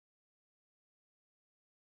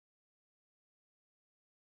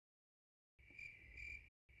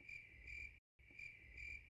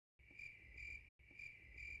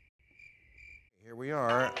Here we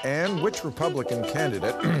are. And which Republican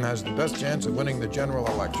candidate has the best chance of winning the general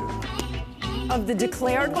election? Of the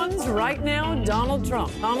declared ones right now, Donald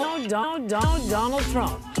Trump. Donald Trump.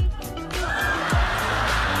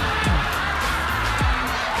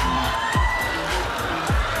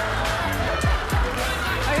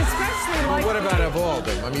 I especially like. What about of all of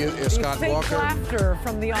them? I mean, Scott fake Walker. Laughter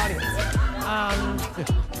from the audience.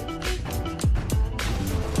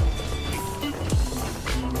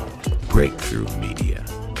 Breakthrough Media.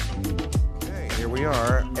 Okay, here we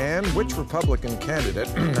are. And which Republican candidate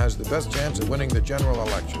has the best chance of winning the general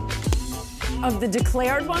election? Of the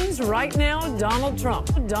declared ones right now, Donald Trump.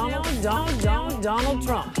 Donald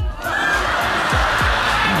Trump.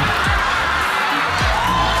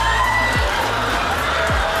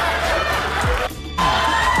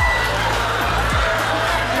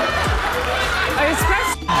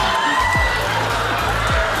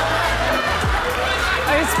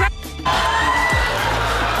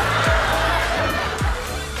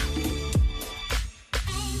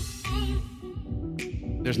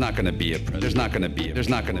 There's not going to be a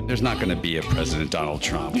President Donald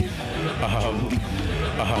Trump.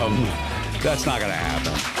 That's not going to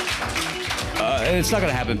happen. It's not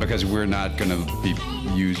going to happen because we're not going to be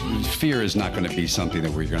used. Fear is not going to be something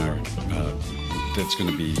that we're going to. That's going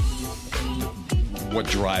to be what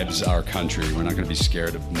drives our country. We're not going to be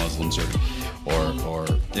scared of Muslims or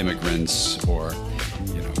immigrants or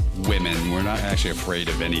women. We're not actually afraid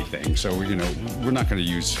of anything. So we're not going to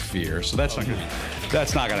use fear. So that's not going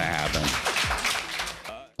to happen.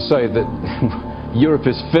 Say that Europe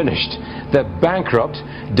is finished. They're bankrupt,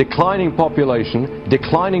 declining population,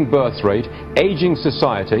 declining birth rate, aging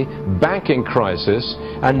society, banking crisis,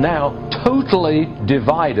 and now totally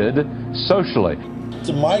divided socially.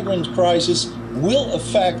 The migrant crisis will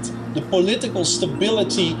affect the political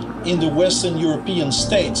stability in the Western European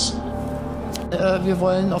states. Wir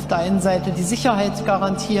wollen auf der einen Seite die Sicherheit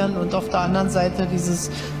garantieren und auf der anderen Seite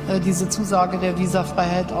diese Zusage der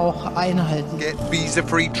Visafreiheit auch einhalten. Get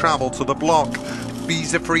visa-free travel to the bloc.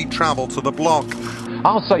 Visa-free travel to the bloc.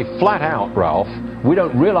 I'll say flat out, Ralph, we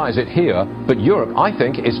don't realize it here, but Europe, I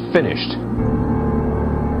think, is finished.